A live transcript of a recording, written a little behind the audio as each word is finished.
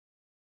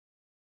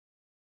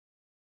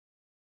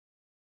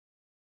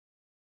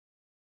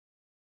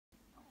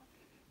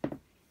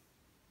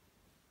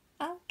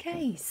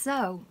Okay,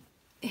 so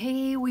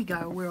here we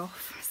go, we're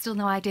off. Still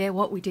no idea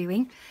what we're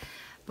doing,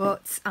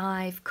 but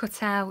I've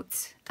cut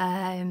out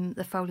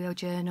the folio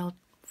journal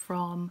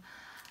from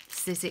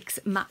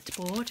Sizzix matte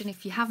board, and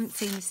if you haven't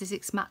seen the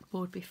Sizzix matte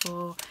board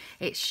before,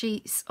 it's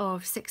sheets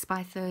of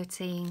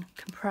 6x13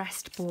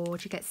 compressed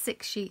board. You get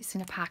 6 sheets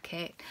in a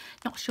packet.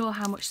 Not sure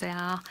how much they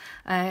are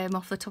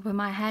off the top of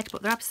my head,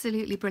 but they're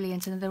absolutely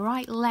brilliant and they're the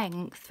right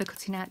length for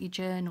cutting out your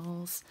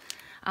journals,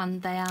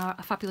 and they are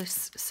a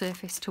fabulous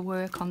surface to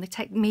work on. They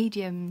take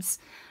mediums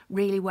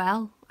really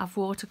well. I've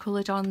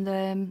watercoloured on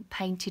them,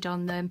 painted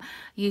on them,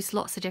 used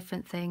lots of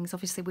different things.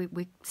 Obviously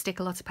we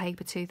stick a lot of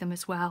paper to them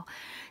as well.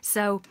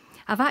 So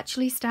I've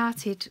actually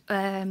started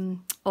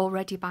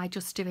already by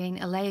just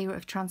doing a layer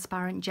of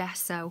transparent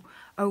gesso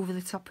over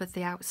the top of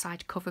the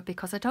outside cover,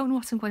 because I don't know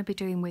what I'm going to be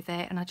doing with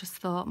it, and I just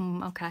thought,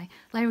 okay,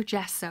 layer of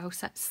gesso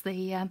sets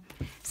the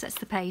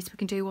pace. We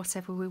can do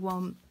whatever we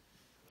want.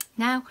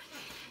 Now,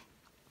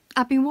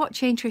 I've been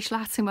watching Trish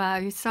Latimer,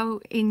 who's so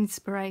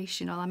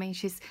inspirational. I mean,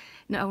 she's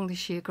not only is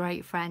she a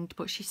great friend,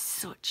 but she's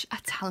such a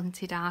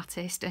talented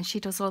artist, and she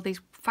does all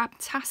these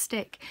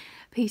fantastic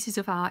pieces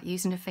of art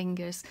using her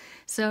fingers.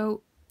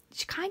 So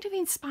she kind of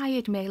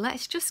inspired me.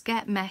 Let's just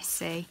get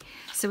messy.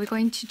 So we're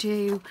going to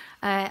do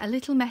a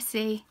little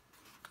messy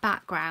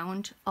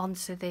background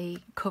onto the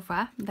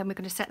cover, and then we're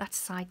going to set that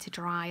aside to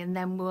dry, and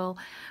then we'll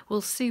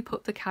soup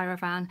up the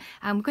caravan.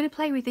 And we're going to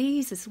play with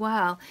these as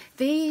well.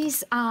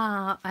 These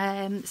are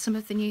some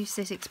of the new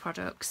Sizzix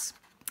products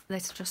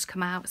that have just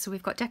come out. So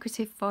we've got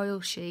decorative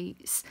foil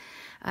sheets.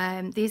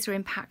 These are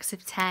in packs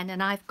of 10,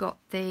 and I've got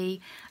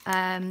the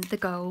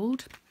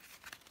gold,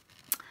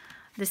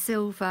 the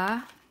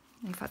silver.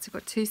 In fact, I've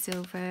got 2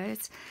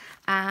 silvers,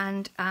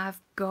 and I've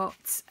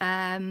got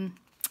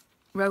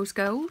rose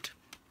gold,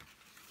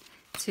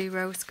 2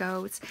 rose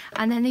golds.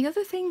 And then the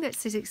other thing that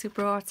Sizzix have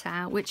brought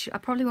out, which I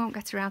probably won't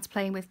get around to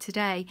playing with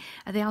today,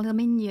 are the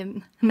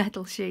aluminium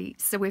metal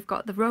sheets. So we've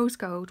got the rose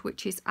gold,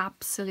 which is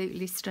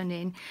absolutely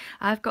stunning.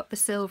 I've got the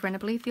silver, and I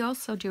believe they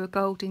also do a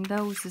gold in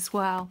those as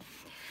well.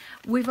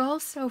 We've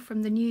also,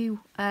 from the new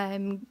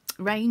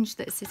range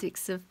that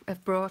Sizzix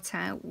have brought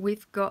out,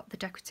 we've got the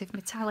decorative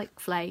metallic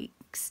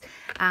flakes,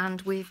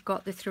 and we've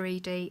got the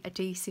 3D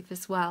adhesive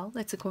as well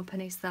that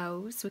accompanies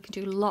those. So we can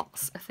do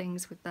lots of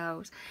things with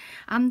those.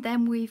 And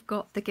then we've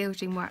got the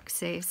gilding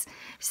waxes.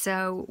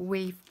 So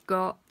we've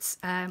got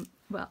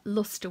well,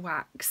 lustre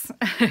wax.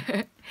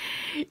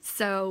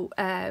 So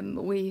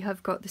we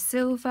have got the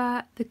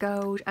silver, the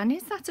gold, and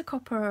is that a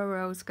copper or a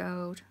rose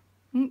gold?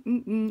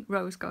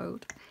 Rose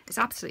gold. It's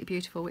absolutely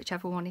beautiful,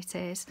 whichever one it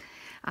is.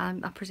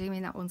 I'm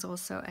presuming that one's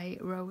also a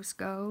rose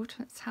gold.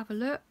 Let's have a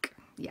look.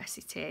 Yes,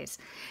 it is.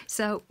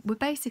 So we're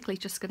basically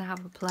just going to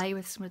have a play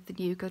with some of the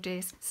new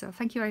goodies. So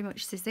thank you very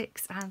much,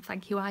 Sizzix, and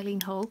thank you,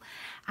 Eileen Hull.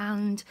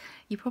 And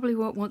you probably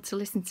won't want to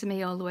listen to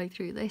me all the way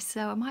through this,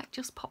 so I might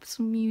just pop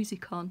some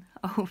music on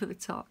over the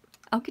top.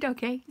 Okie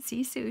dokie, see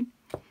you soon.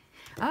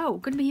 Oh, we're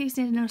going to be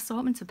using an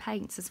assortment of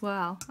paints as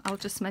well. I'll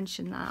just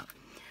mention that.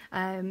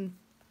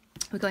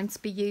 We're going to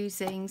be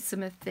using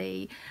some of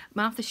the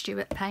Martha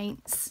Stewart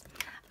paints,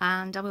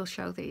 and I will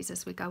show these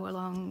as we go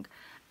along,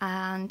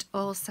 and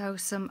also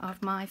some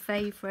of my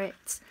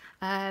favourite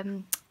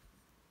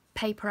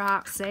paper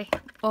artsy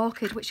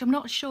orchid, which I'm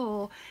not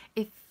sure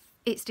if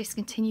it's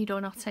discontinued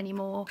or not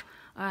anymore.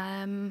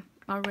 I'm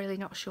really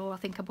not sure. I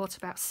think I bought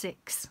about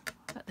 6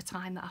 at the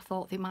time that I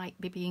thought they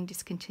might be being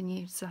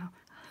discontinued, so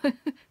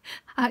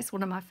it's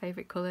one of my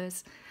favourite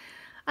colours.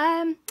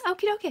 Okie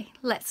dokie,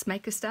 let's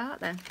make a start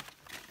then.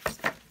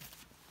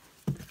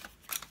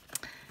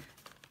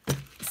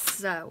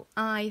 So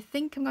I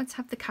think I'm going to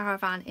have the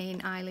caravan in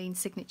Eileen's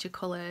signature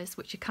colours,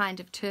 which are kind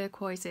of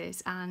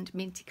turquoises and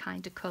minty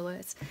kind of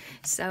colours.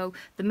 So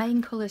the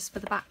main colours for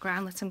the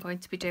background that I'm going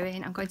to be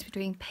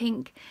doing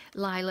pink,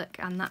 lilac,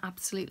 and that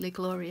absolutely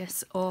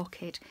glorious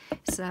orchid.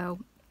 So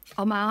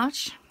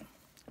homage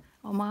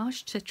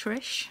to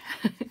Trish.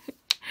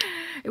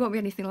 It won't be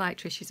anything like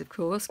Trish's, of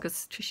course,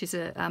 because Trish's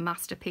are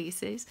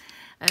masterpieces.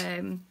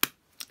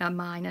 And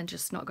mine are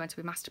just not going to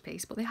be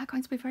masterpiece, but they are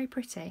going to be very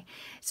pretty.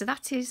 So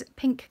that is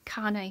pink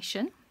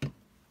carnation.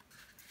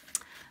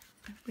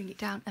 Bring it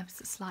down ever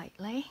so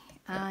slightly,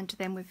 and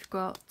then we've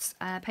got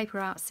Paper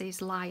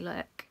Artsy's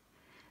lilac,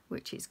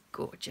 which is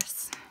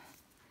gorgeous,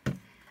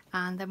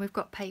 and then we've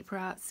got Paper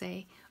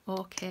Artsy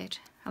orchid.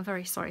 I'm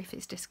very sorry if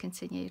it's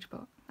discontinued,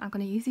 but I'm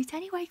going to use it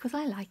anyway because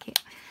I like it.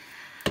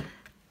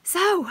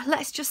 So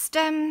let's just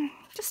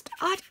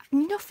add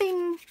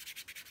nothing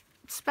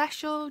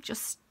special,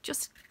 just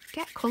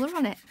get colour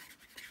on it.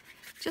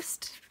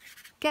 Just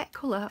get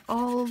colour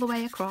all the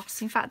way across.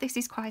 In fact, this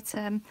is quite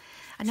a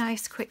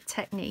nice quick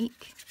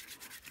technique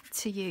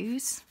to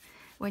use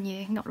when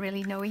you're not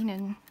really knowing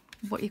and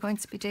what you're going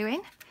to be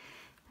doing.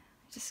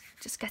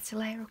 Just get a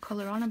layer of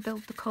colour on and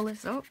build the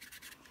colours up.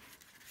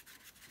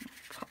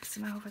 Pop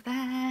some over there,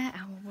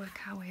 and we'll work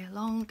our way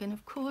along. And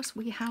of course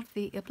we have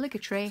the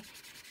obligatory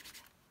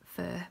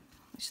fur.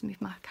 Just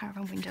move my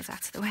caravan windows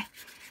out of the way.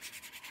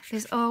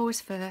 There's always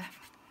fur.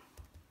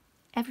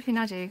 Everything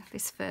I do,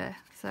 this fur.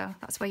 So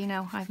that's where you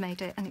know I've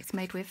made it, and it's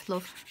made with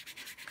love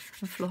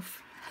and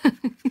fluff.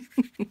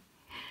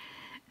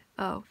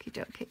 Okie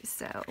dokie,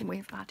 so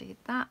we've added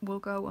that. We'll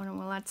go on and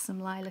we'll add some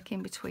lilac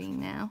in between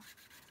now.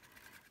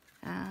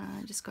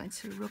 I'm just going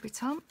to rub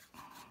it on.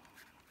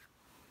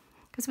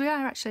 Because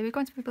we're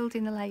going to be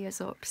building the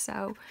layers up,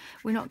 so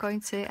we're not going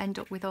to end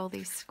up with all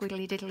these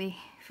squiggly diddly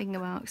finger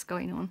marks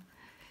going on.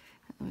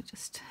 We'll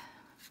just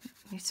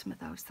use some of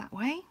those that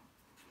way.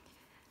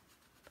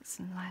 Put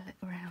some lilac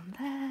around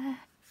there.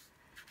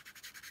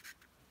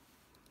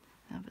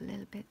 Have a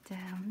little bit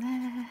down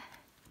there.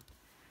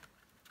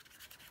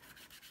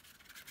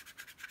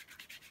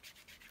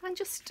 And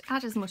just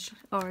add as much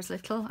or as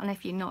little, and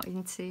if you're not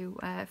into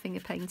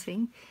finger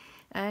painting,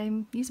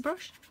 use a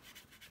brush.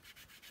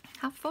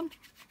 Have fun.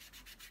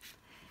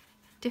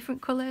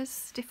 Different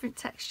colours, different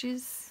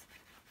textures,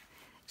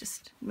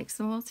 just mix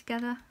them all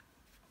together.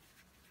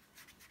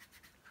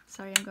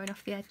 Sorry, I'm going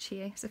off the edge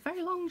here. It's a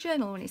very long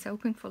journal when it's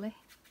open fully.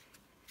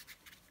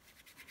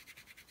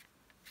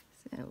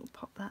 So we'll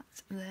pop that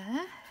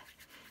there,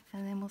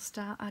 and then we'll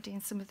start adding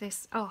some of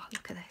this. Oh,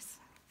 look at this.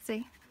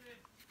 See?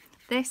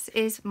 This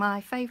is my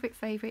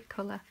favourite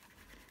colour.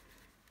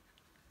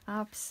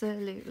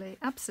 Absolutely,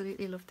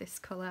 absolutely love this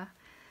colour.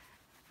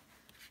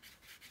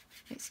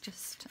 It's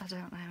just, I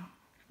don't know,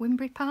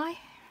 Wimberry pie?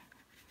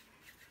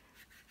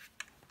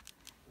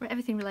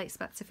 Everything relates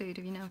back to food,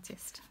 have you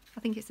noticed? I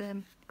think it's a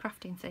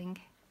crafting thing.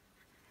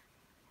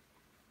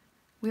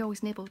 We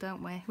always nibble,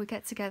 don't we? We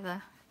get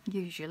together,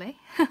 usually.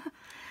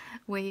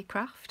 We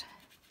craft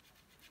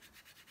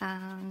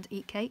and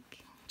eat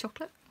cake,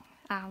 chocolate,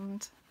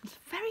 and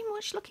very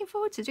much looking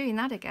forward to doing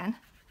that again.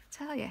 I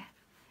tell you,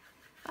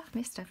 I've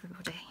missed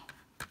everybody.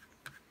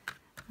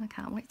 I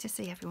can't wait to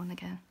see everyone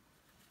again.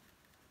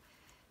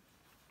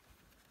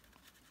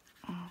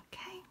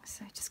 Okay,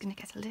 so just going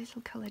to get a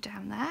little colour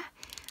down there,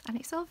 and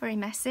it's all very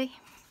messy,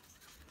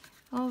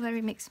 all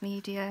very mixed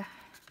media,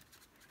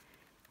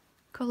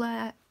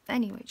 colour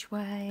any which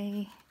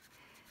way.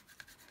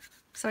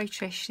 Sorry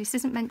Trish, this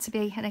isn't meant to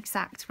be an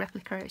exact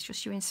replica, it's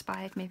just you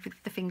inspired me with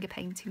the finger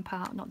painting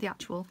part, not the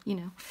actual, you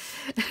know,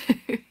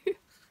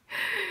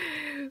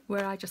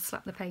 where I just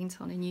slap the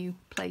paint on and you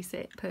place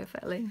it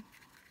perfectly.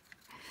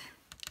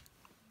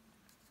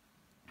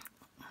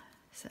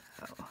 So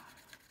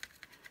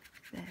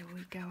there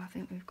we go, I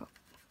think we've got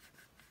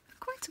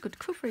quite a good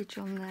coverage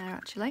on there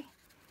actually.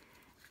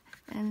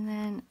 And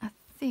then I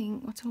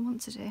think what I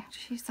want to do,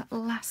 just use that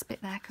last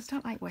bit there because I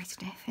don't like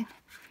wasting anything.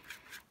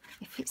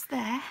 If it's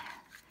there,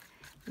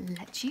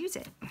 let's use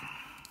it.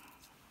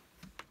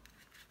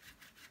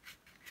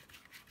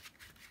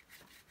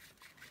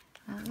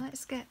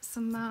 Let's get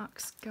some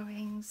marks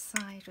going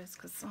sideways,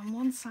 because on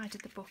one side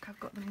of the book I've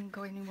got them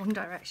going in one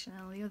direction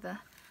and the other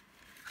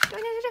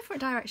going in a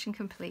different direction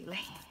completely.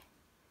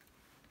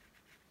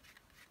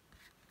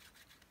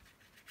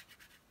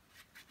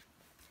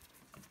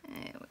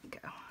 There we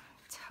go.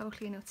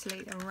 Totally and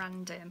utterly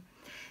random.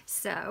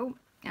 So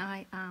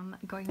I am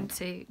going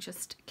to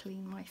just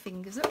clean my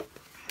fingers up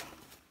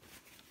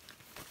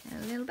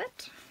a little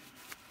bit.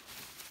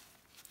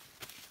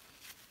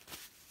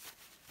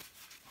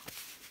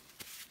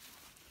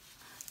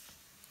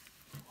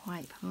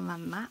 Wipe my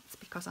mat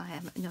because I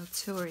am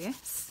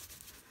notorious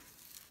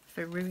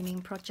for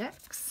ruining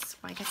projects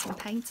by getting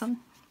paint on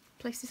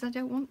places I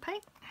don't want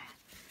paint.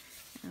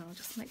 And I'll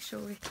just make sure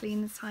we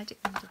clean the side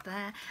under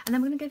there, and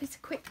then we're going to give it a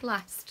quick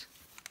blast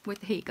with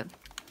the heat gun.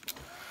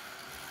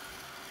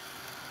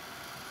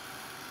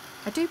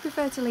 I do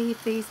prefer to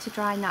leave these to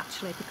dry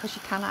naturally because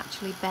you can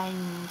actually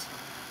bend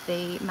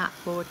the mat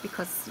board,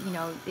 because you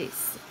know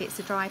it's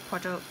a dry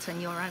product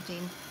and you're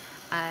adding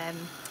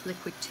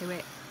liquid to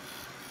it,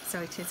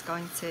 so it is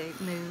going to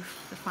move,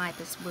 the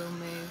fibres will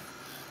move.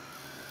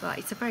 But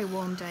it's a very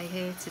warm day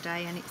here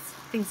today and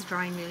things are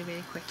drying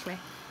really quickly.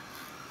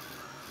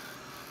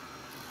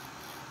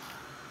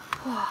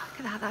 Oh,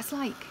 look at that, that's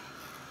like,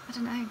 I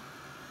don't know,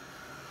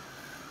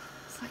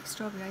 it's like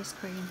strawberry ice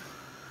cream.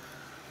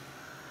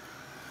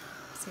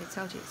 See, I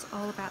told you, it's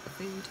all about the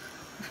food.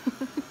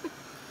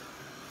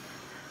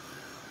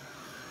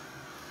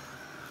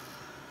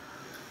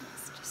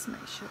 Let's just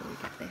make sure we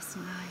get this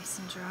nice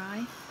and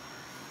dry.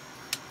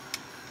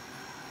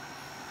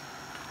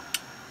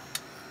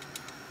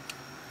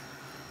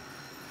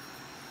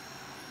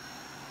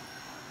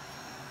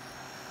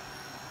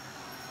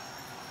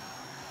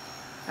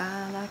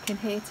 And I can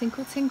hear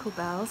tinkle tinkle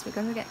bells. We're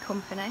going to get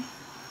company.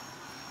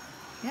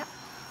 Yep,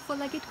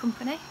 full-legged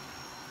company.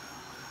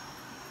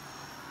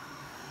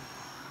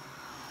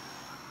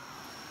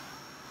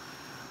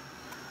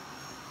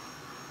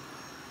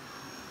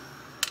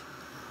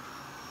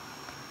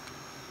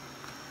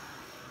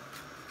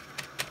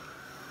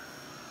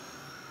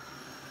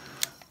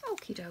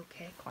 Okie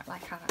dokie, quite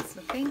like how that's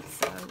looking,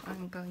 so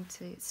I'm going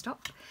to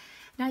stop.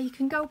 Now you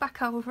can go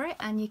back over it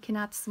and you can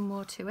add some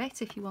more to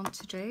it if you want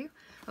to do.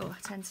 Oh,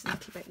 it tends a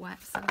little bit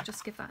wet, so I'll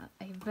just give that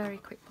a very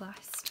quick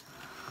blast.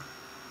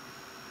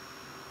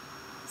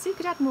 So you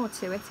could add more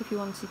to it if you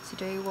wanted to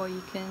do, or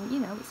you can, you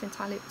know, it's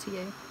entirely up to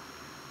you.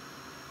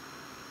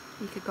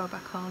 you could go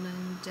back on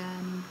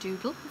and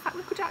doodle. In fact,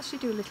 we could actually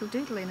do a little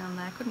doodling on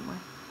there, couldn't we?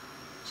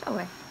 Shall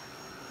we?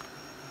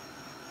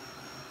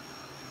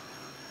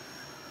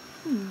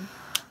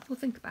 We'll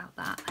think about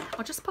that.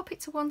 I'll just pop it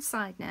to one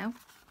side now,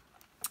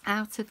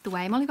 out of the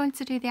way. I'm only going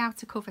to do the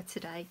outer cover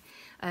today,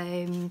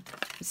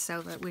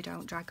 so that we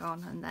don't drag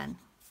on and then.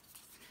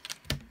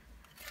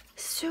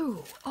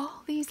 So,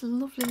 all these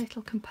lovely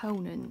little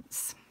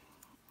components.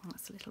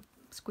 That's a little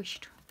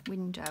squished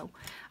window,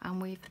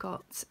 and we've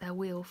got a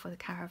wheel for the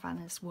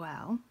caravan as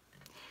well.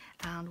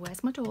 And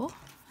where's my door?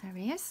 There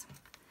he is.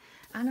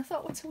 And I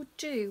thought what we'll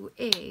do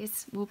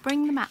is we'll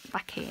bring the mat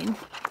back in,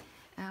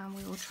 and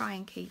we will try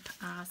and keep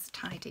as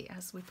tidy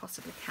as we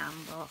possibly can,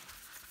 but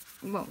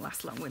it won't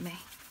last long with me,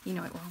 you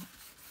know it won't.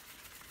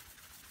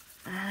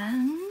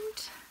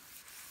 And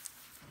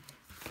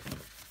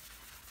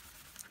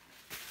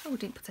oh, we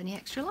didn't put any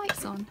extra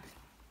lights on.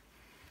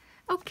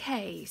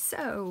 Okay,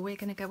 so we're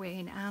going to go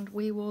in and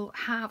we will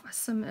have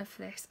some of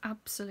this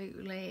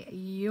absolutely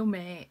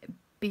yummy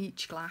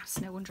beach glass.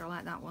 No wonder I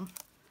like that one.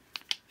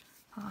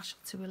 Partial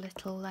to a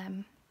little,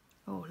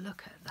 oh,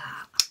 look at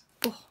that.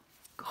 Oh,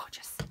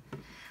 gorgeous.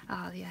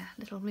 Oh yeah,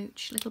 little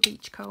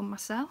beach comb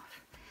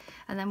myself.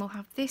 And then we'll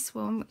have this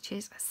one, which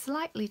is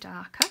slightly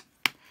darker.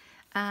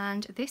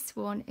 And this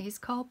one is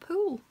called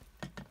Pool.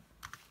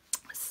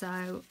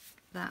 So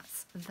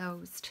that's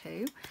those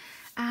two.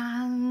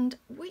 And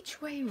which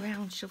way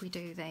round shall we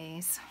do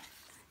these?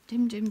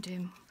 Dim dim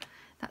dim.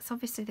 That's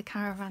obviously the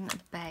caravan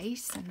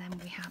base, and then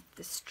we have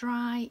the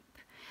stripe.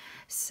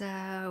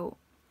 So,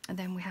 and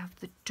then we have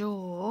the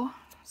door.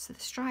 So the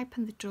stripe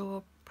and the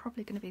door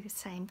probably going to be the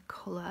same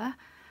colour.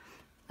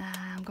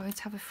 I'm going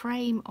to have a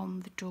frame on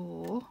the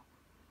door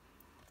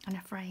and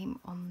a frame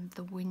on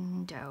the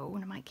window,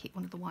 and I might keep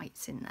one of the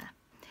whites in there.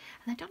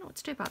 And I don't know what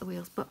to do about the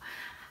wheels, but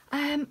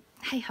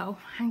hey ho,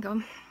 hang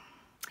on.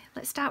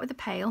 Let's start with the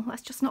pail.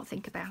 Let's just not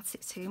think about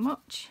it too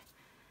much.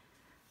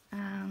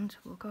 And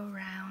we'll go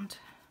around.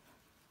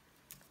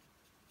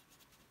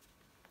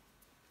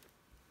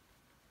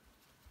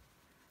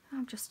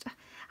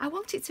 I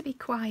want it to be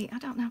quite, I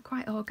don't know,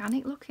 quite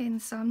organic looking,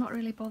 so I'm not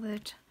really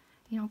bothered.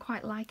 You know, I'm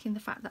quite liking the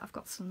fact that I've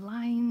got some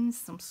lines,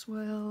 some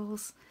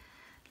swirls,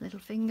 little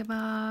finger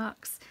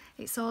marks.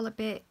 It's all a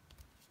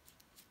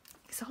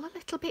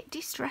little bit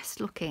distressed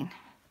looking,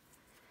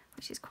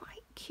 which is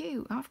quite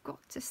cute, I've got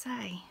to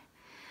say.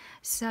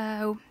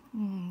 So,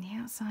 the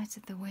outsides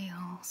of the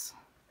wheels.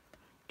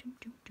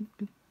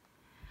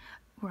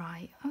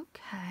 Right,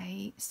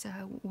 okay,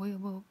 so we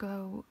will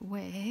go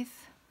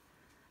with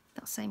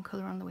that same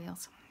colour on the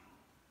wheels.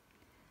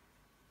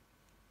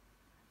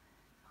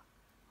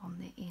 On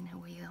the inner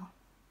wheel.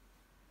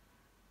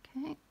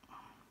 Okay.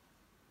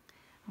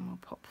 And we'll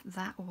pop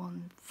that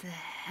one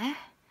there.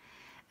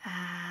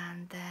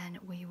 And then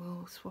we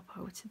will swap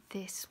over to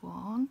this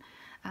one.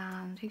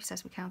 And who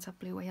says we can't have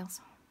blue wheels?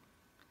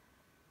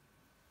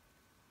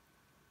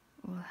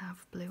 We'll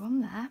have blue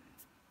on there.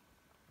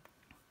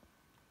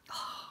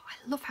 Oh,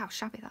 I love how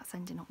shabby that's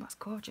ending up. That's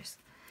gorgeous.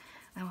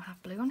 And we'll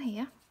have blue on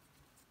here.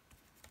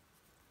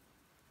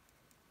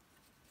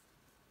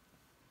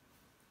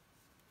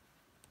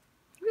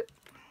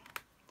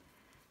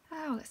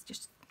 Oh, let's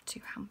just do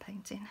hand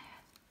painting.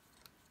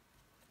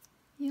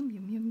 Yum,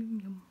 yum, yum, yum,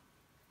 yum.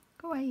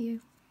 Go away,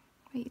 you.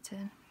 Wait your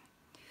turn.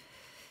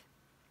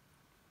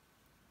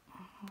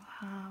 We'll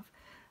have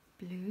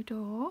blue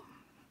door.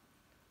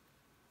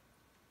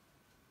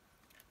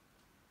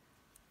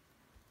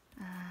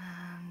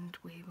 And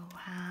we will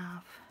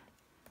have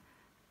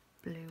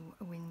blue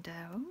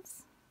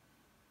windows.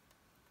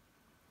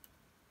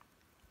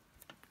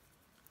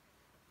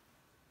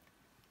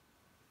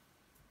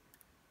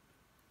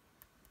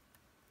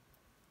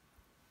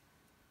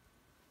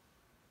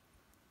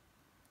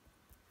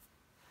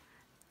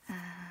 And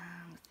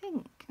I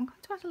think I'm going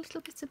to add a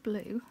little bit of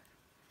blue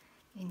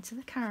into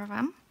the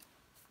caravan.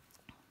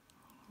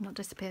 Not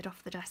disappeared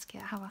off the desk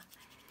yet, have I?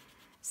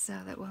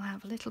 So that we'll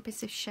have a little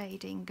bit of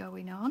shading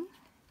going on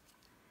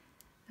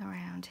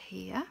around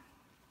here.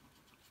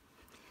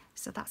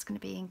 So that's going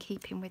to be in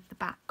keeping with the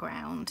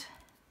background.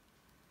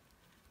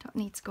 Don't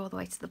need to go all the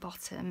way to the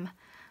bottom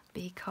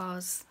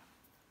because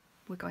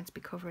we're going to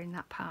be covering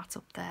that part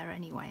up there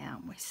anyway,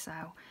 aren't we? So,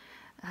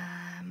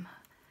 and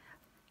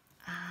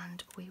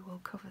we will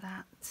cover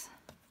that.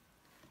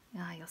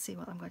 Yeah, you'll see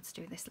what I'm going to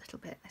do this little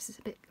bit. This is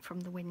a bit from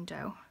the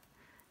window.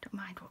 Don't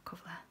mind what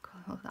colour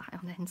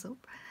that one ends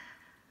up.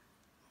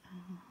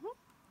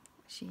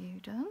 Which you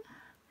done,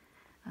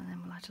 and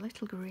then we'll add a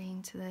little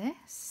green to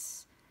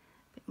this,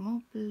 a bit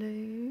more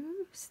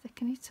blue,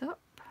 thicken it up.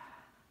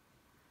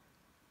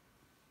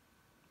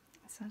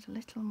 Let's add a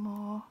little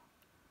more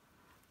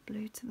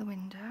blue to the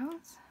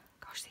windows.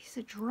 Gosh, these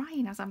are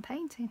drying as I'm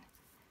painting.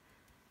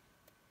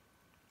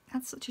 I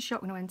had such a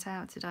shock when I went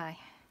out today.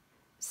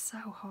 So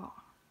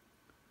hot,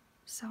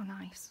 so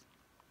nice.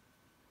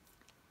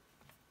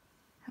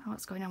 I don't know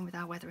what's going on with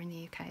our weather in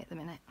the UK at the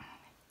minute.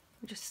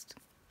 We're just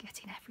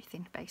getting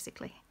everything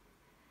basically.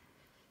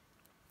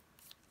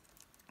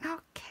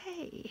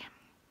 Okay,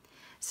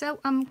 so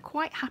I'm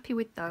quite happy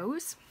with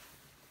those.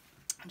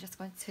 I'm just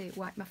going to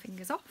wipe my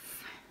fingers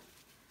off.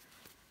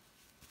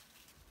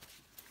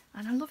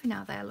 And I'm loving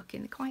how they're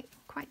looking. They're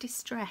quite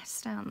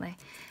distressed, aren't they?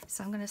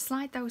 So I'm going to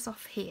slide those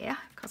off here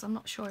because I'm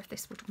not sure if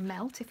this would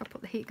melt if I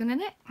put the heat gun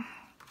in it.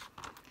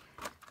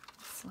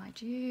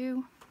 Slide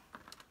you.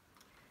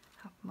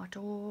 Have my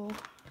door.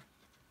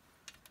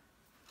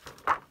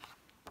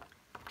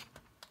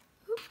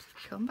 Oops,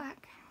 come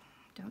back.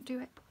 Don't do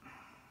it.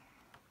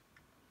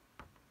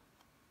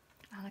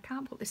 And I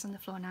can't put this on the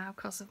floor now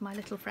because of my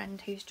little friend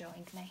who's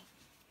joined me.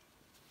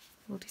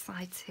 Will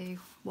decide to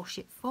wash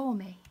it for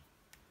me.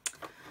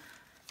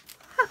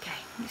 Okay,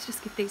 let's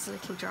just give these a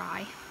little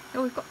dry.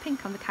 Oh, we've got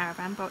pink on the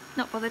caravan, but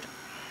not bothered.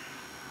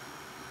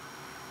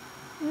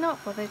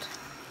 Not bothered.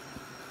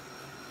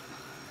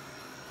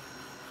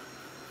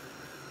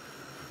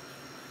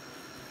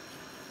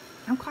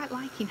 I'm quite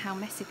liking how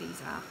messy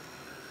these are.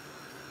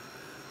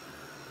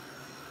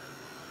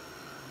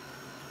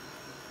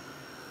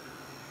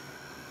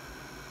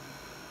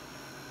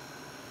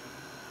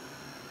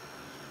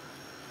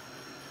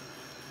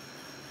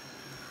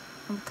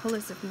 And the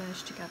colours have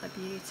merged together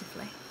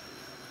beautifully.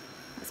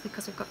 That's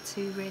because we've got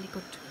two really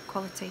good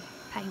quality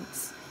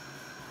paints.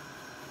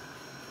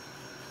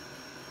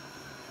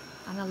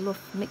 And I love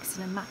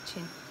mixing and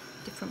matching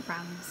different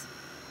brands.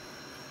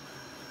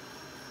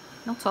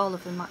 Not all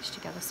of them match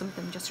together, some of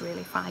them just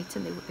really fight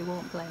and they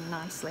won't blend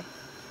nicely.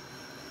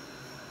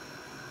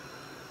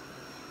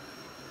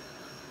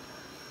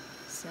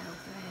 So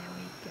there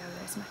we go,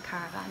 there's my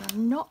caravan.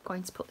 I'm not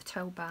going to put the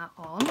tow bar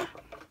on,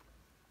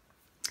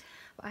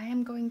 but I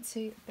am going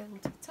to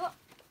build it up.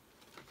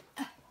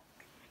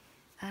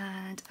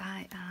 And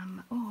I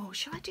am, oh,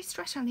 shall I do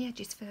stress around the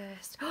edges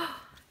first? Do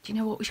you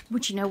know what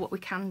would you know what we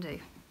can do?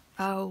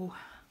 Oh.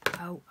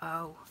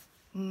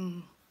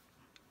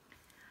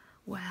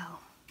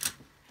 Well,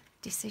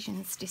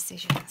 decisions.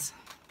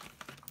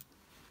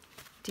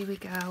 Do we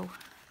go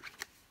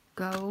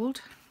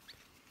gold,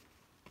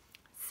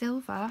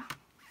 silver,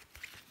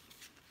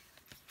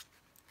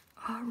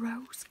 or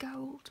rose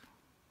gold?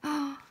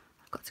 Oh,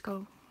 I've got to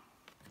go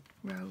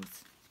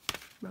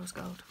rose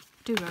gold.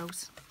 Do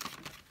rose.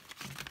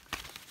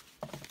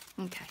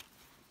 Okay,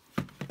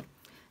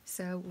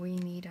 so we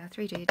need our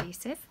 3D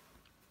adhesive,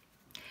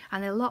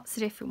 and there are lots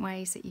of different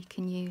ways that you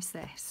can use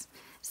this.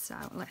 So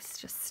let's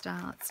just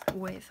start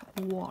with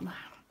one.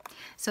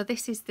 So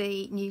this is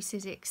the new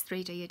Sizzix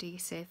 3D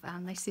adhesive,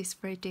 and this is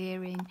for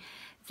adhering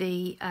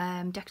the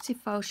decorative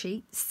foil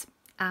sheets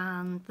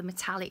and the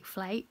metallic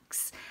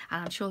flakes,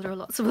 and I'm sure there are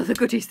lots of other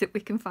goodies that we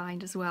can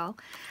find as well.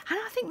 And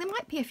I think there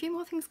might be a few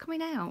more things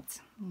coming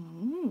out.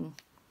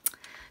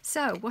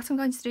 So what I'm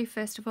going to do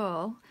first of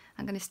all,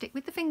 I'm going to stick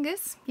with the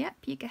fingers. Yep,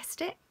 you guessed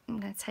it. I'm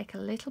going to take a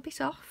little bit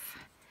off,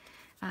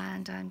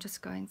 and I'm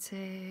just going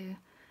to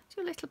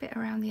do a little bit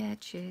around the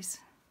edges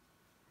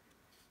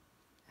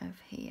of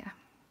here.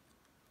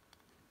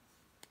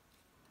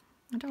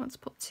 I don't want to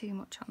put too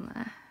much on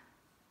there.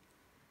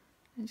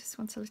 I just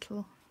want a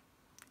little,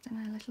 I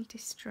don't know, a little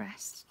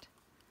distressed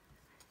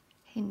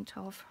hint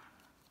of.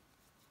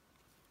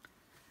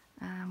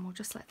 And we'll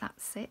just let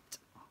that sit.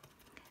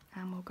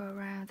 And we'll go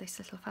around this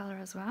little fella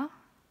as well.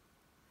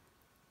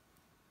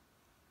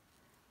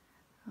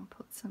 I'll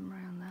put some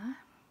around there.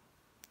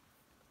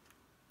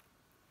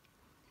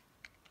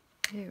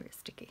 Very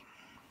sticky.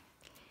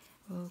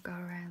 We'll go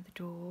around the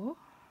door.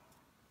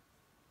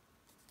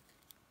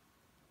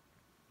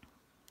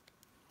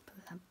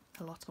 Put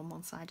a lot on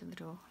one side of the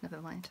door,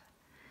 never mind.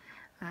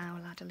 And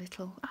we'll add a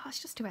little, let's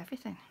just do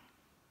everything.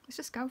 Let's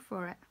just go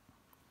for it.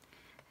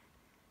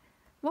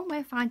 One way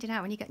of finding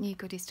out when you get new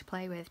goodies to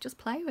play with, just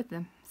play with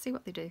them, see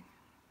what they do.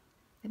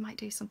 They might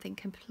do something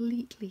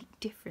completely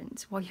different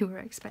to what you were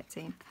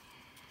expecting.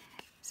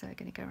 So we're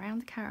going to go around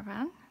the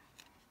caravan.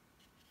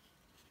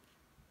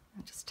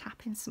 I'm just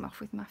tapping some off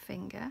with my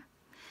finger.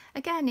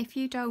 Again, if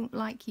you don't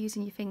like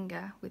using your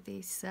finger with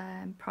these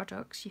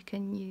products, you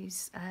can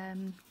use a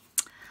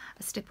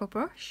stipple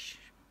brush,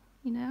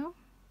 you know.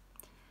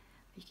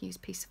 You can use a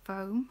piece of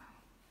foam.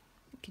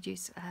 You could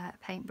use a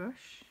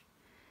paintbrush.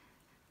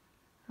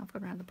 I've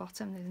gone around the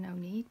bottom, there's no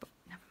need, but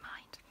never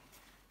mind.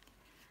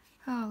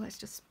 Oh, let's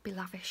just be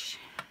lavish.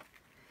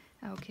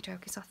 Okie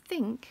dokie, so I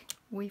think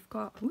we've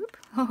got, whoop,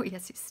 oh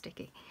yes, it's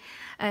sticky.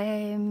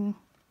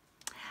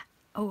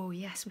 Oh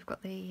yes, we've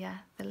got the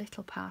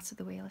little part of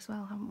the wheel as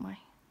well, haven't we?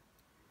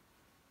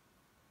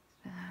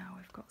 So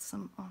we've got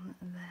some on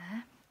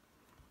there.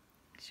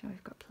 Sure,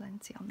 we've got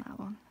plenty on that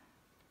one.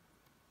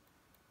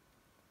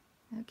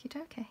 Okie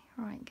dokie,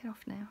 right, get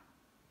off now.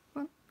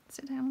 Come on,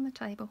 sit down on the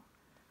table.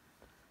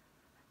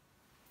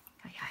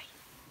 Okay.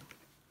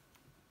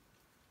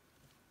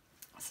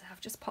 So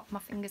I've just popped my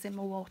fingers in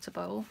my water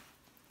bowl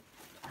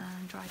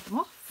and dried them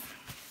off.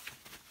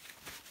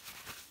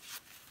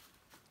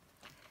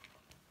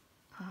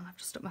 And I've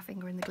just stuck my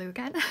finger in the glue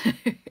again.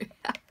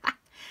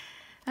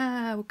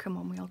 Oh, come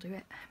on, we'll do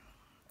it.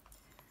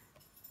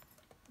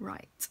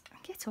 Right,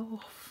 get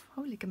off.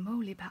 Holy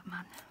gamoly,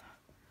 Batman.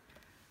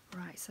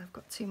 Right, so I've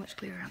got too much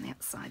glue around the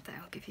outside there.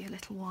 I'll give you a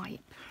little wipe.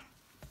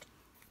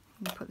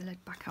 And put the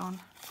lid back on.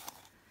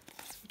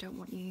 It's don't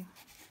want you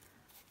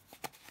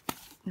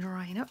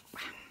drying up.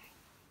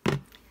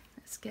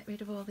 Let's get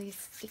rid of all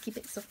these sticky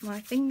bits off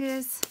my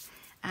fingers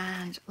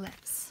and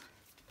let's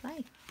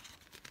play.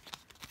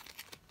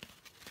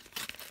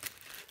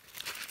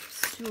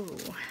 So,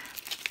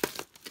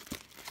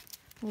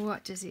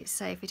 what does it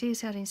say? For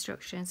detailed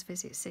instructions,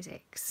 visit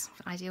Sizzix.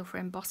 Ideal for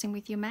embossing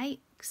with your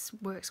makes.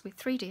 Works with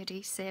 3D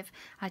adhesive.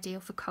 Ideal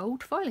for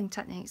cold foiling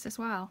techniques as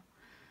well.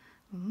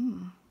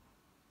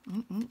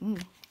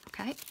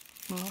 Okay,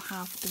 we'll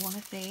have one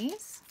of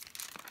these.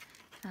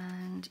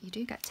 And you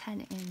do get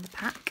 10 in the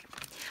pack.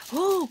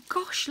 Oh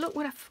gosh, look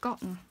what I've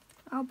forgotten.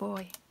 Oh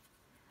boy.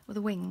 Well,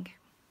 the wing.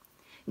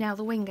 Now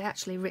the wing, I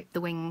actually ripped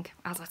the wing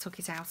as I took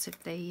it out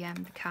of the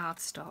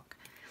cardstock.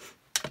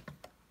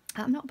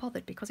 I'm not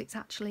bothered because it's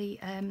actually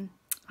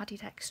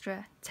added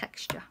extra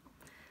texture.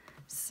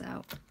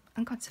 So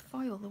I'm going to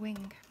foil the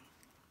wing.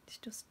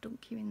 Just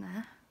dunk you in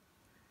there.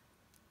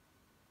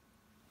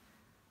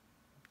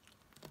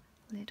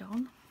 Lid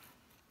on.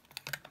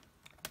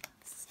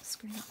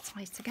 Screw that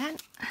tight again.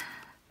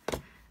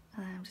 And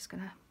I'm just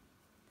gonna,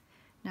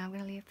 now I'm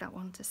going to leave that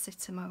one to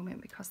sit a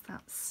moment because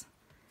that's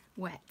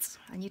wet,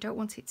 and you don't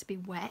want it to be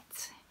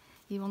wet,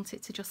 you want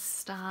it to just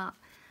start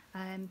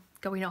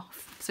going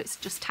off, so it's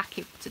just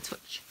tacky to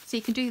touch. So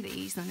you can do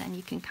these and then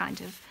you can kind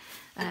of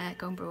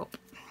go and brew up.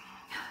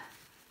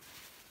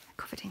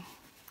 Covered in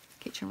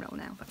kitchen roll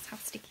now, that's how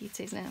sticky it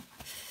is now.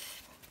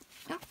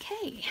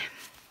 Okay,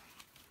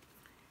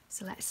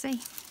 so let's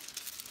see.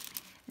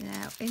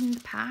 Now in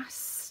the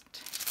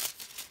past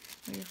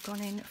we've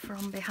gone in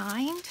from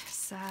behind,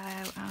 so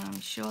I'm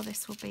sure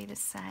this will be the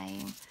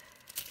same.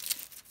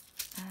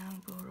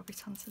 We'll rub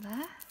it onto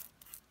there.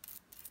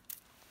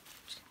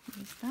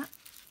 Use that.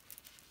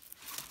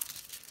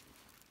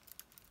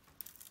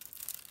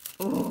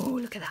 Oh,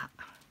 look at that.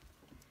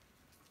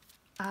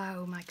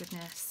 Oh my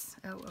goodness.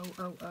 Oh.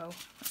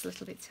 That's a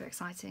little bit too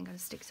exciting. I'm going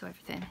to stick to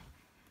everything.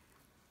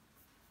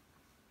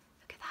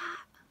 Look at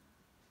that.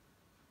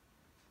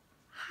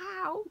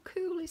 How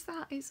cool is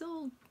that? It's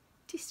all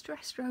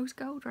distressed rose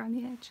gold around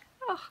the edge.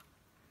 Oh,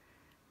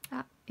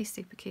 that is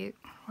super cute.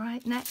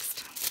 Right,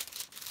 next.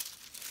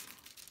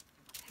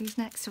 Who's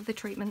next of the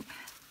treatment?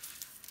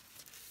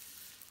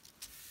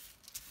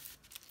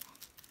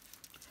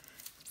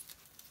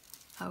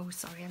 Oh,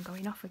 sorry, I'm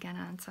going off again,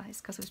 aren't I?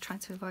 It's because I was trying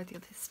to avoid the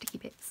other sticky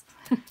bits.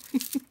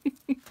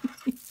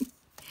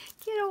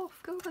 Get off,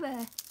 go over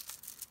there.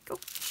 Go,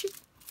 shoot.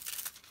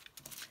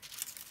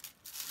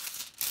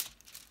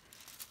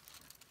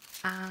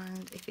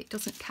 And if it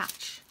doesn't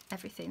catch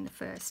everything the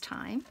first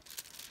time,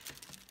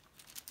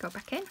 go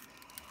back in.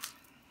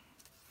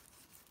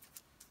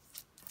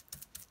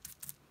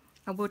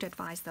 I would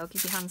advise though,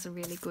 give your hands a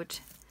really good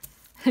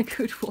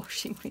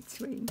washing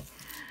between.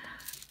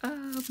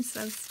 Oh, I'm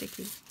so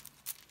sticky.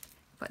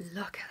 But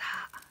look at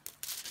that.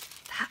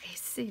 That is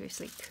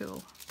seriously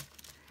cool.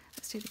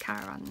 Let's do the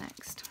caravan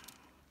next.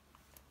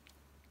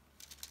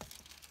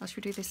 I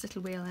should do this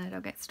little wheel and I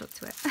don't get stuck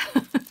to it.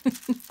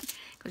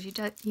 Because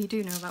you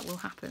do know that will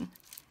happen.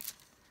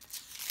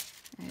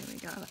 There we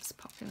go, let's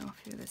pop him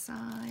off the other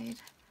side.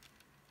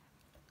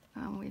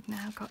 And we've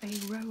now got a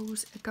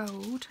rose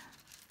gold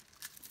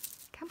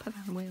camper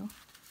van wheel.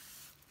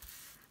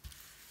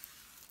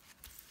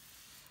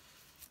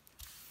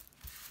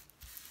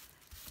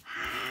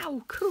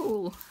 How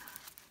cool!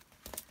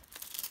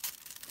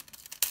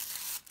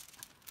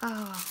 Oh,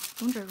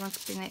 I wonder if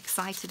everyone's been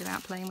excited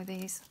about playing with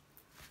these.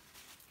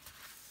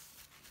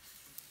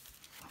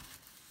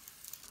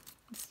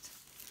 Just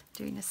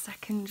doing a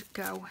second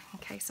go in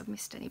case I've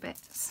missed any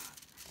bits.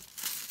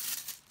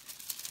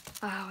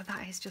 Oh,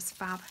 that is just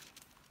fab.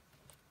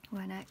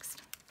 Where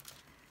next?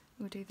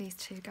 We'll do these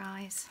two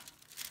guys.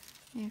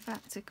 In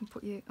fact, I can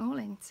put you all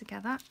in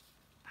together.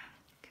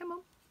 Come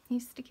on, you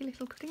sticky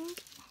little thing.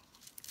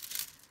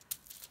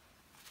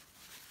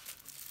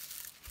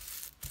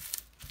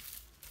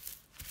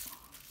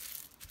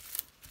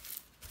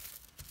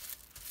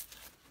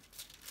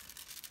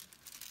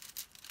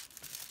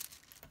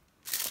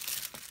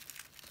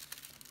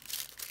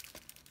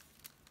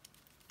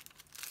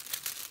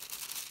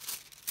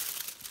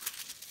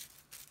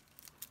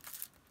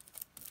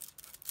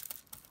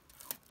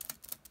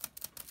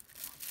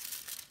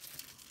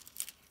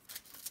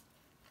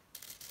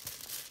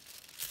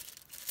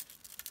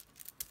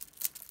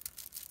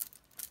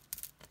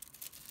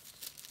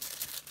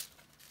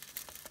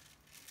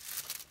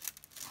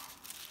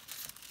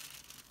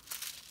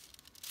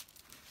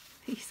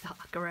 These are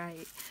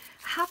great.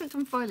 I haven't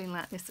done foiling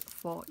like this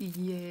for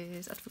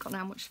years. I'd forgotten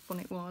how much fun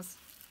it was.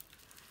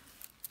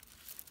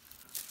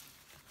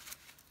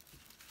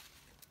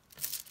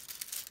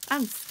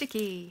 And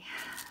sticky.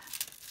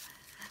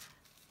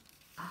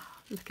 Oh,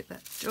 look at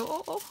that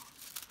door.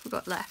 We've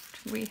got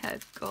left. We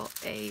have got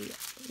a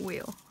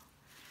wheel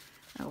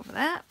over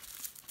there.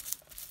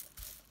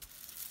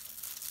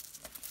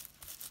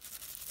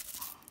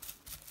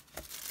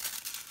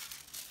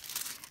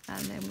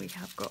 And then we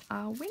have got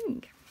our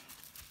wing.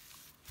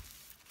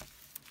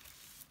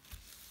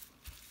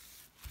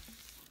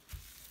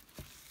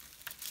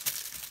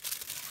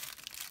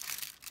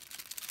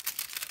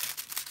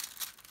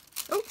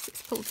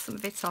 some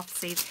of it off.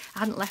 See, I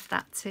hadn't left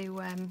that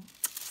to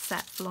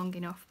set for long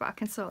enough, but I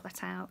can sort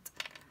that out.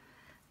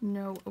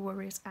 No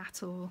worries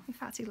at all. In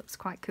fact, it looks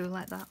quite cool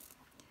like that.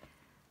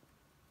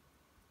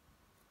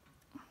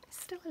 It's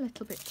still a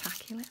little bit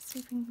tacky. Let's see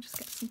if we can just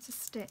get some to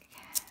stick.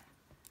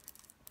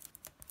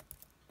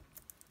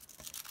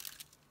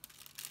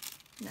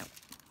 No,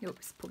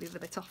 oops, pull the other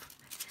bit off.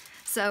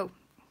 So,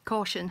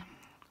 caution,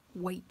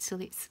 wait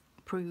till it's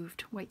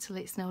proved. Wait till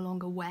it's no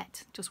longer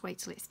wet. Just wait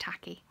till it's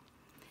tacky.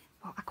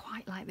 Well, I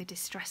quite like the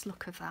distressed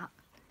look of that.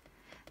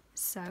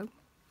 So,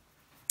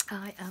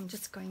 I am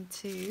just going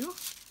to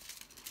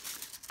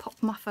pop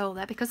my foil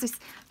there because this,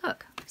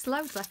 look, there's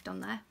loads left on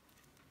there.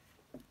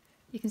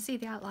 You can see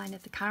the outline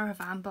of the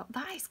caravan, but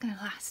that is going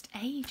to last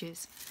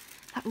ages.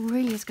 That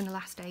really is going to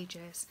last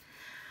ages.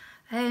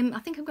 I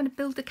think I'm going to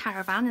build the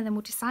caravan and then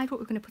we'll decide what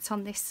we're going to put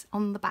on this,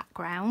 on the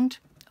background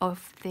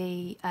of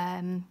the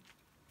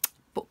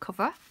book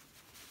cover.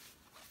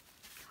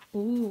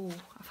 Oh,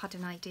 I've had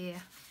an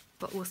idea,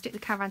 but we'll stick the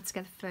caravan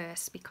together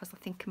first because I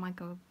think I'm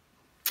going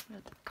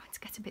to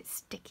get a bit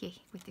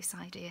sticky with this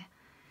idea.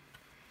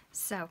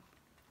 So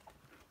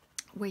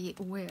we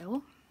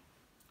will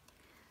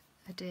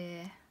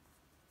adhere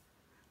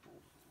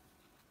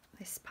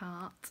this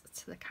part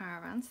to the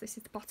caravan. So this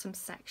is the bottom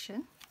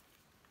section.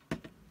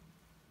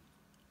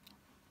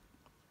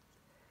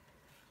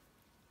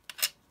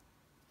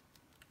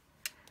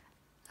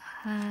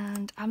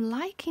 And I'm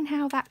liking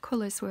how that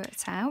colour's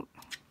worked out.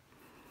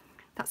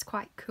 That's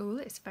quite cool.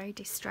 It's very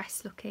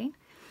distressed looking.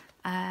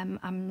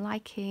 I'm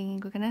liking,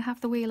 we're going to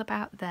have the wheel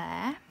about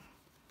there.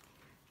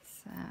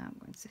 So I'm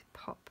going to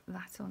pop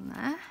that on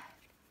there.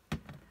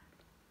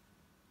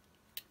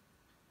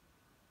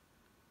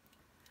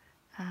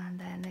 And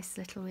then this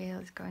little wheel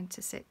is going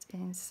to sit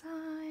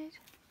inside.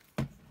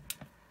 If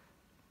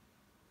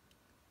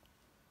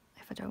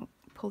I don't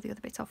pull the other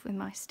bit off with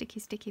my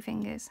sticky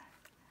fingers.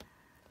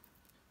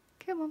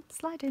 Come on,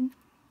 slide in.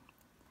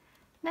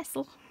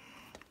 Nestle.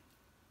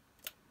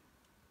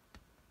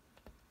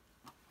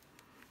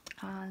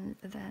 And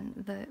then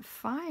the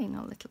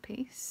final little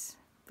piece,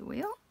 the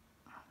wheel,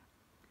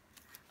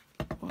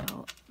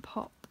 will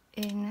pop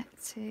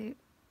into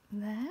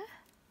there.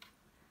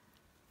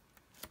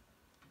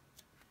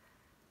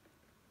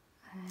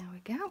 There we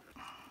go.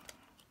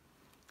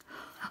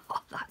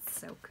 Oh, that's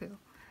so cool.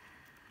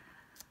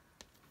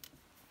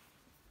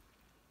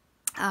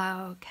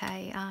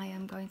 Okay, I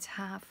am going to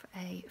have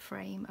a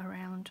frame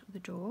around the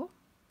door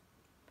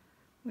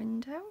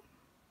window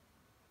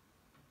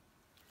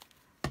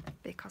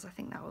because I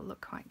think that will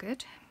look quite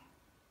good.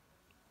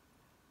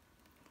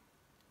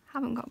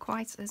 Haven't got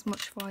quite as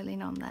much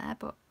foiling on there,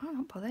 but I'm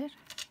not bothered.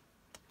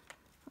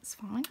 That's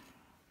fine.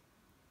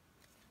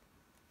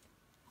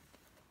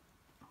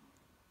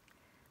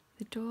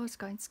 The door's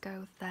going to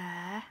go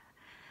there.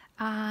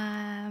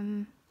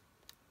 I'm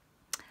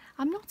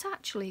not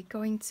actually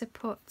going to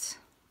put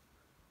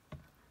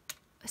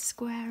a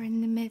square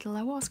in the middle.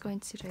 I was going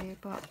to do,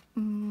 but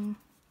no,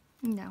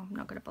 I'm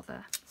not going to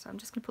bother. So I'm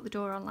just going to put the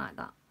door on like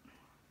that.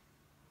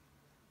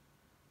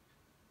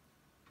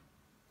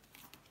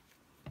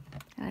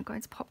 And I'm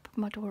going to pop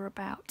my door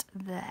about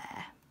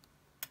there.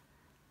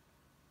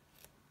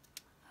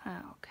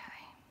 Okay.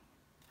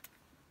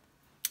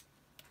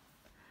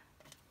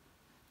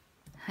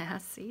 I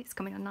see, it's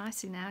coming on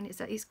nicely now, and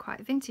it's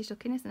quite vintage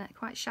looking, isn't it?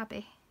 Quite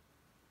shabby.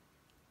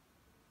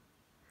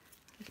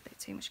 A little bit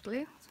too much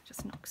glue, so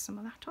just knock some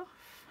of that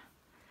off.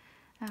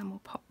 And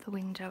we'll pop the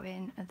window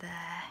in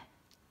there.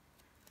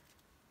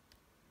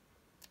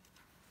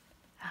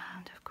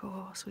 And of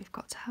course, we've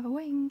got to have a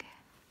wing.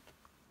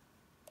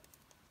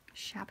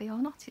 Shabby or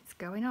not, it's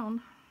going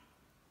on.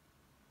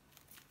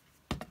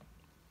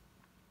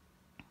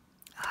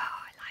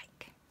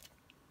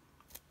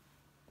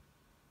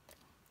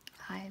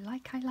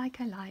 I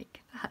like.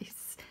 That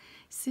is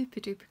super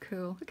duper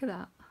cool. Look at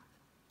that.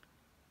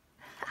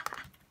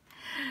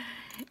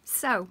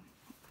 So,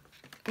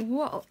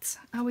 what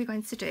are we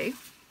going to do?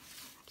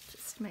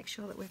 Just to make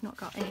sure that we've not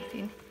got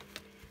anything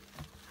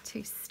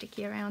too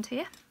sticky around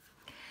here.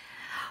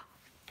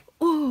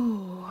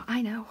 Oh,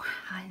 I know.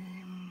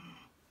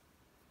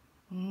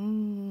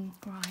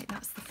 Right,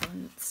 that's the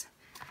front.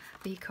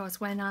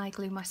 Because when I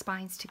glue my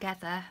spines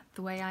together,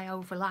 the way I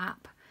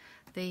overlap,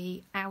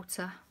 the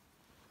outer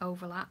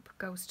overlap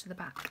goes to the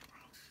back,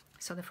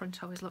 so the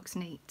front always looks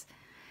neat.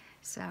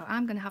 So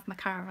I'm going to have my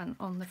caravan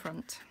on the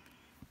front.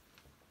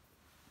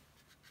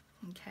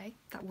 Okay,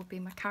 that would be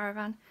my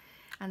caravan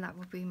and that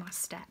would be my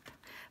step,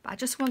 but I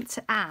just want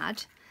to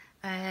add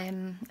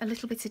a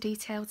little bit of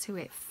detail to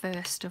it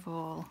first of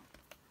all.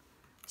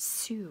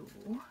 So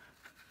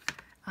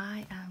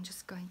I am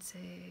just going to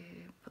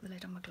put the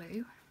lid on my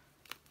glue,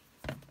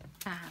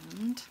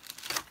 and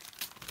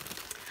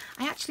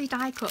I actually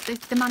die cut.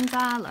 The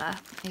mandala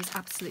is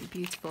absolutely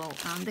beautiful,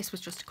 and this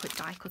was just a quick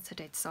die cut I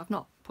did, so I've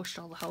not pushed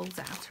all the holes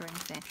out or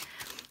anything.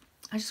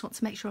 I just want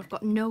to make sure I've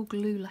got no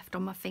glue left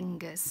on my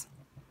fingers.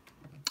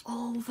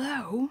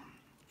 Although,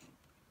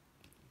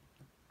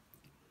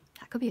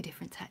 that could be a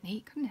different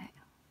technique, couldn't it?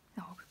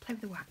 Oh, we'll play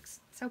with the wax.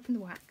 Let's open the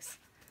wax.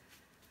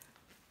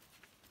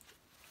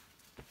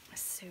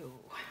 So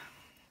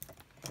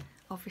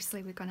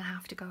obviously we're going to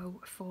have to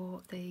go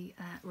for the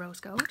rose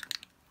gold.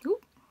 Ooh.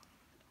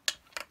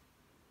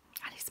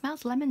 And it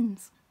smells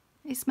lemons.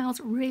 It smells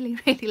really,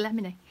 really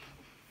lemony.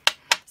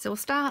 So we'll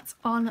start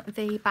on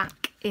the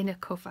back inner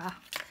cover,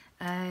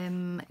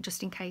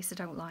 just in case I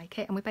don't like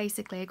it. And we're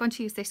basically going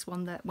to use this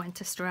one that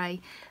went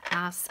astray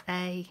as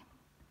a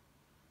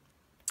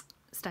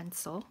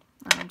stencil.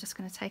 And I'm just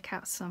going to take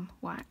out some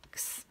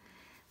wax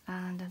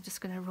and I'm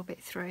just going to rub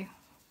it through.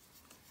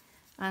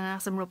 And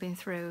as I'm rubbing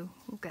through,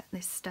 we'll get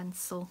this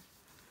stencil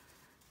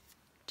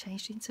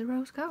changed into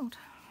rose gold.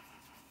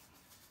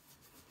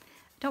 I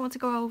don't want to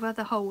go over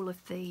the whole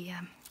of the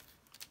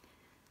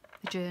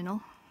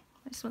journal.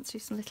 I just want to do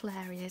some little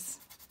areas,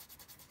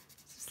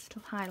 just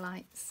little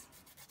highlights.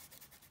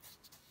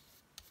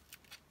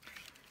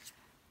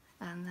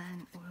 And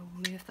then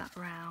we'll move that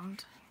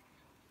around.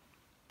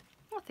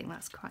 I think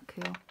that's quite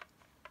cool.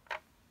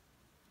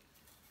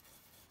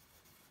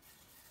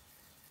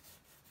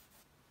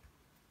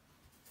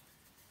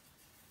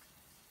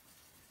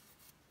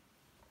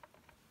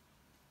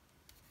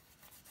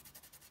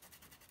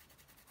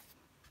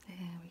 There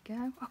we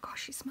go. Oh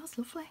gosh, it smells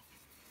lovely.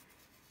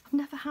 I've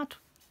never had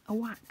a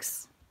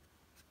wax,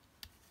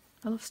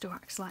 a lustre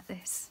wax like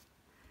this.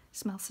 It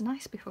smells so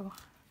nice before.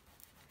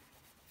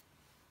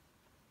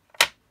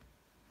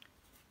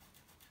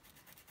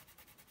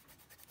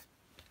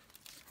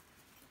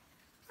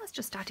 That's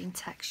just adding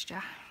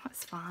texture,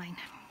 that's fine.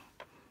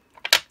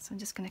 So I'm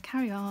just going to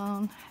carry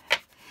on.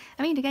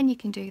 I mean, again, you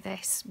can do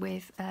this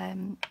with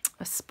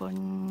a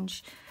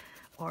sponge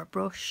or a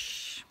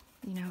brush,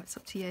 you know, it's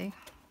up to you.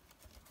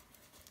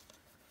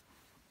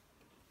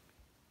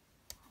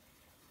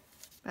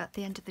 But at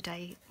the end of the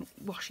day, it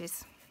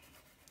washes.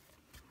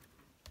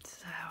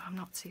 So I'm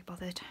not too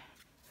bothered.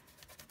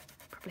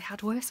 Probably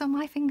had worse on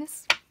my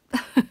fingers.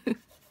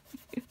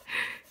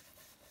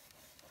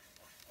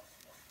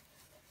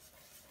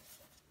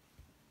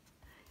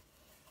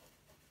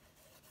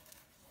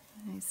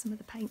 There's some of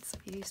the paints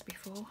I've used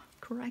before.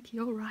 Crikey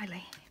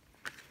O'Reilly.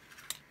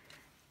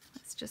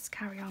 Let's just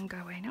carry on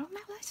going. Oh no,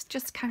 let's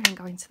just carry on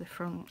going to the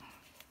front.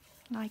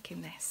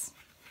 Liking this.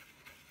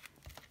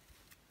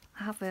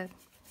 I have a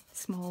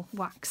small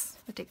wax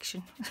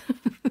addiction.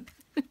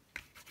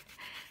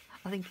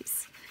 I think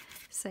it's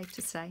safe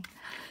to say.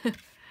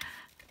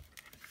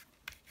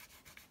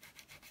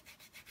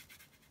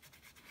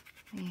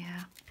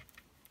 Yeah,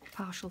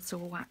 partial to a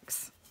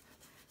wax.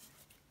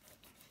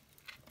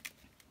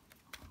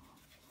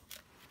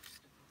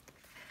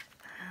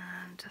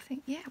 And I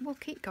think, yeah, we'll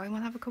keep going.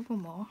 We'll have a couple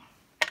more.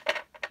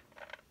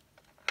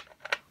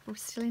 We're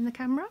still in the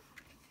camera.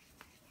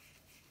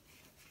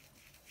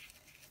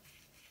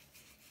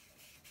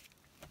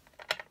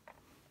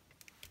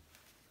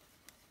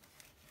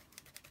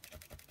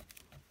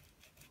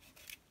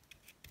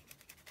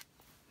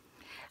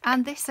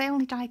 And this, I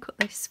only die cut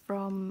this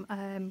from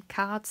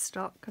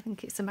cardstock. I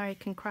think it's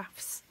American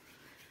Crafts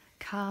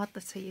card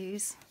that I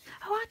use.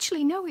 Oh,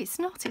 actually, no, it's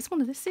not. It's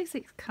one of the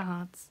Sizzix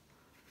cards.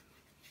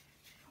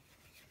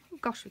 Oh,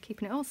 gosh, we're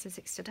keeping it all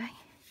Sizzix today.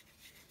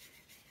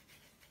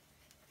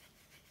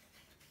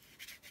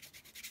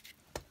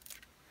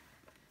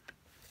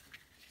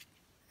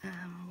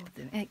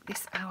 We'll make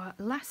this our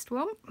last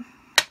one.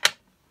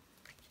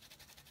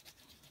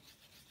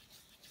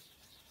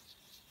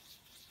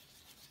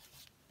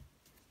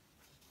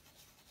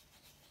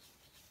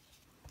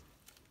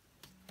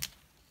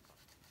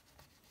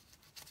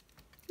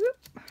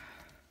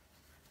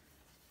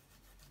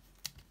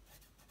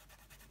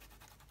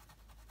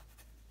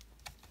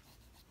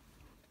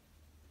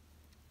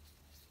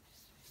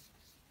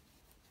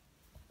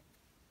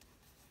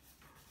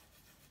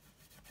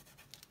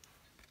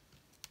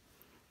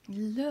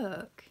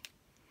 Look,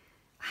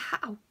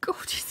 how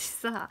gorgeous is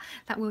that?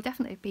 That will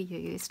definitely be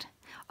used.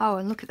 Oh,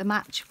 and look at the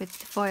match with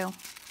the foil.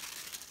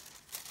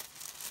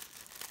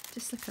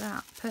 Just look at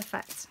that.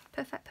 Perfect,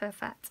 perfect,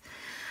 perfect.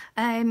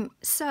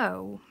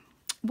 So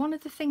one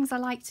of the things I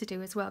like to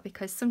do as well,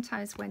 because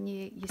sometimes when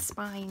your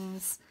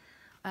spines,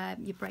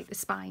 you break the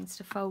spines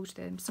to fold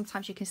them,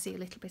 sometimes you can see a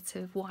little bit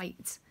of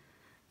white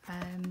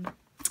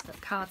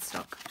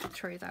cardstock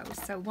through those.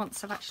 So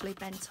once I've actually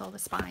bent all the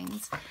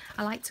spines,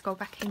 I like to go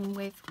back in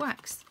with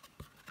wax.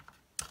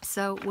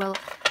 So we'll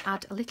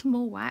add a little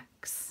more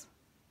wax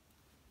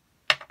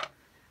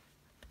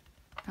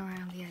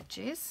around the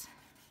edges.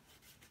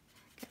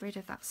 Get rid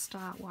of that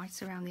stark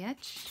white around the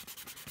edge.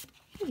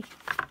 Hey.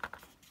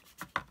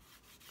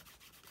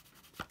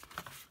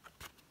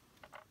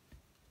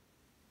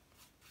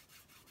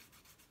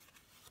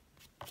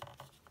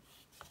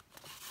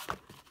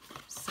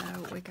 So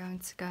we're going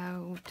to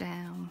go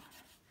down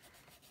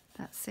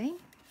that seam,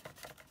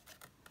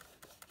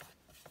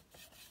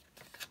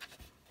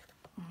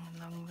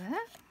 along there,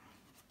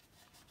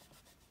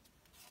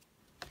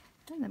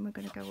 and then we're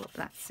going to go up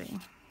that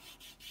seam.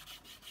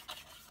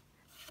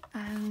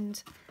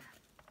 And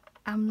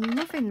I'm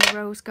loving the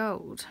rose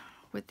gold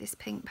with this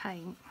pink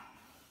paint.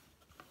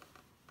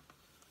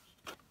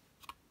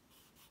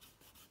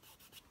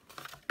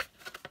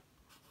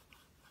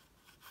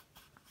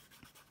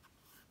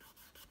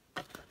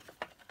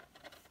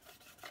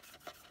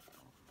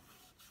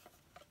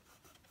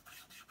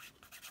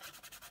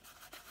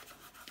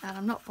 and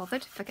I'm not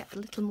bothered if I get a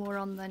little more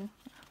on than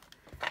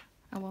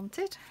I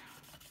wanted.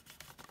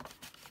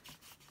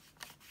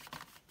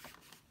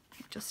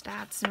 It just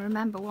adds, and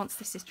remember, once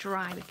this is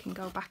dry we can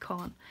go back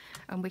on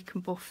and we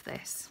can buff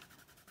this.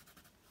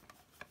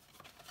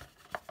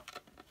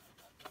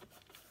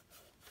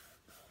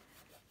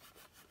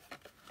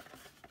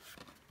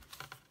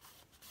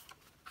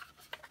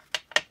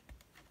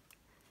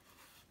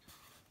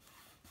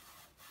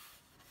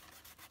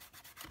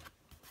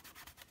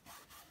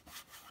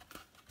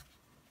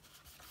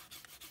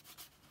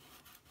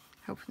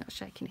 Hope I'm not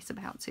shaking it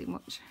about too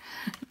much.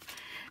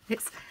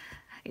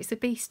 It's a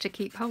beast to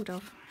keep hold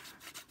of.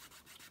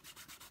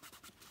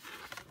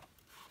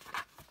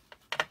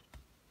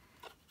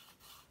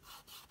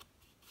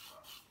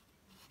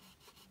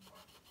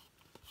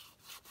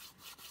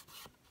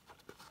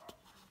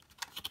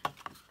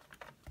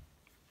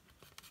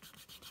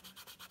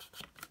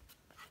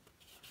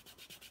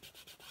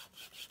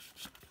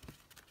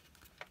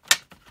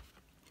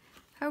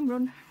 Home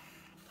run.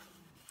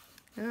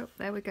 Oh,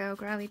 there we go,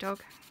 growly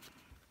dog.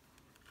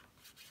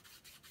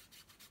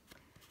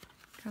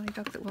 Growly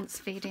dog that wants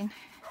feeding.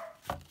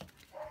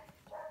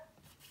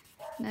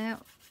 Now,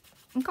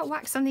 I've got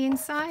wax on the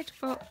inside,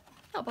 but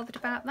not bothered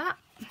about that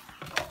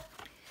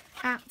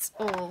at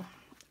all.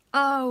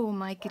 Oh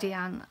my giddy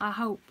aunt, I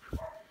hope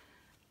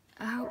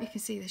you can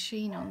see the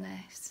sheen on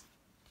this,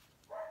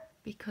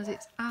 because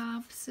it's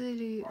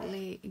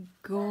absolutely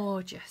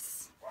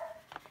gorgeous.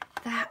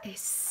 That is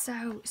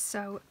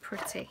so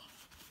pretty.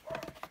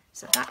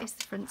 So that is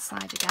the front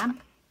side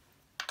again.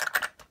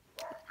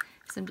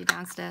 Somebody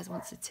downstairs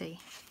wants a tea.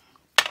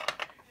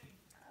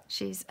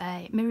 She's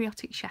a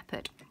Myriotic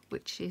Shepherd,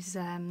 which is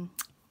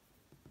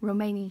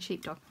Romanian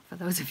sheepdog, for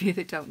those of you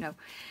that don't know.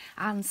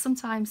 And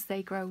sometimes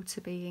they grow to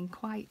being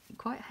quite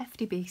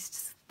hefty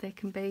beasts. They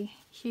can be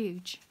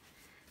huge.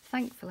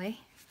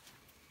 Thankfully,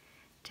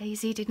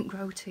 Daisy didn't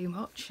grow too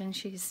much, and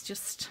she's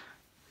just...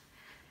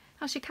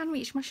 well, she can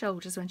reach my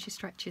shoulders when she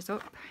stretches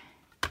up.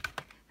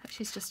 But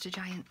she's just a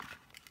giant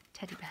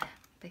teddy bear,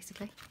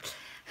 basically.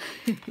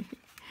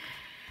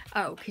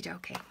 Okie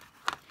dokie.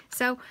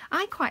 So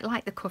I quite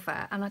like the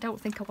cover, and I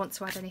don't think I want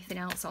to add anything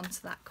else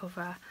onto that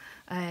cover.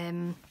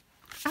 I'm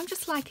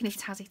just liking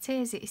it as it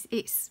is.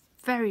 It's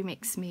very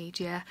mixed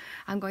media.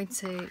 I'm going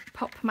to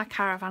pop my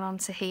caravan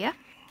onto here.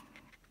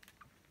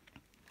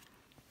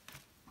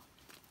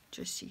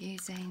 Just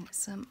using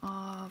some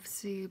of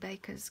Sue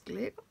Baker's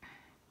glue,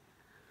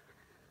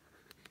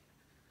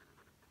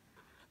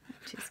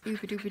 which is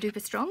uber duper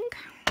duper strong.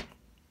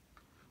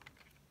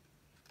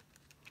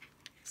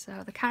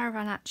 So the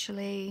caravan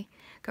actually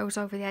goes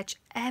over the edge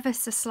ever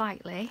so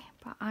slightly,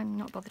 but I'm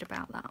not bothered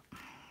about that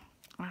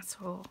at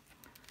all.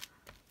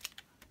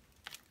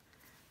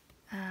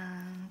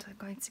 And I'm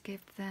going to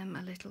give them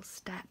a little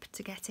step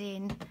to get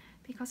in,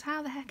 because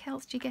how the heck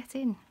else do you get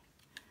in?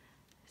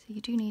 So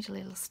you do need a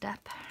little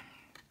step.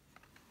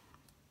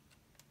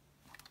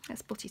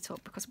 Let's put it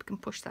up, because we can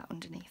push that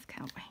underneath,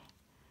 can't we?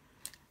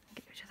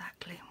 Get rid of that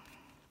glue.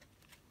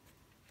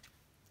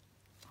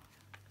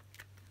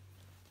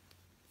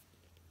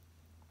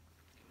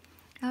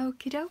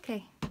 Okie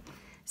dokie.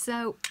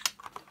 So,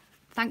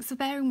 thanks for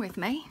bearing with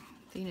me.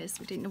 We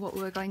didn't know what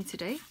we were going to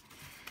do.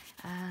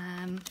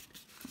 And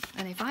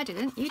if I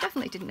didn't, you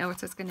definitely didn't know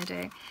what I was going to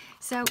do.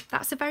 So,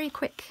 that's a very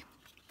quick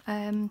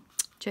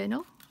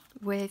journal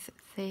with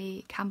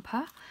the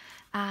camper.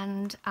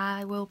 And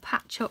I will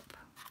patch up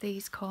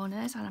these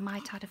corners, and I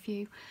might add a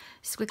few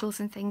squiggles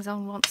and things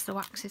on once the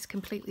wax is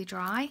completely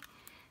dry.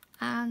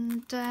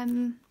 And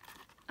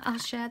I'll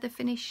share the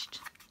finished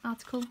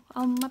article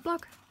on my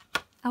blog.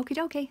 Okie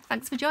dokie,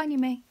 thanks for joining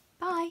me.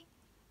 Bye.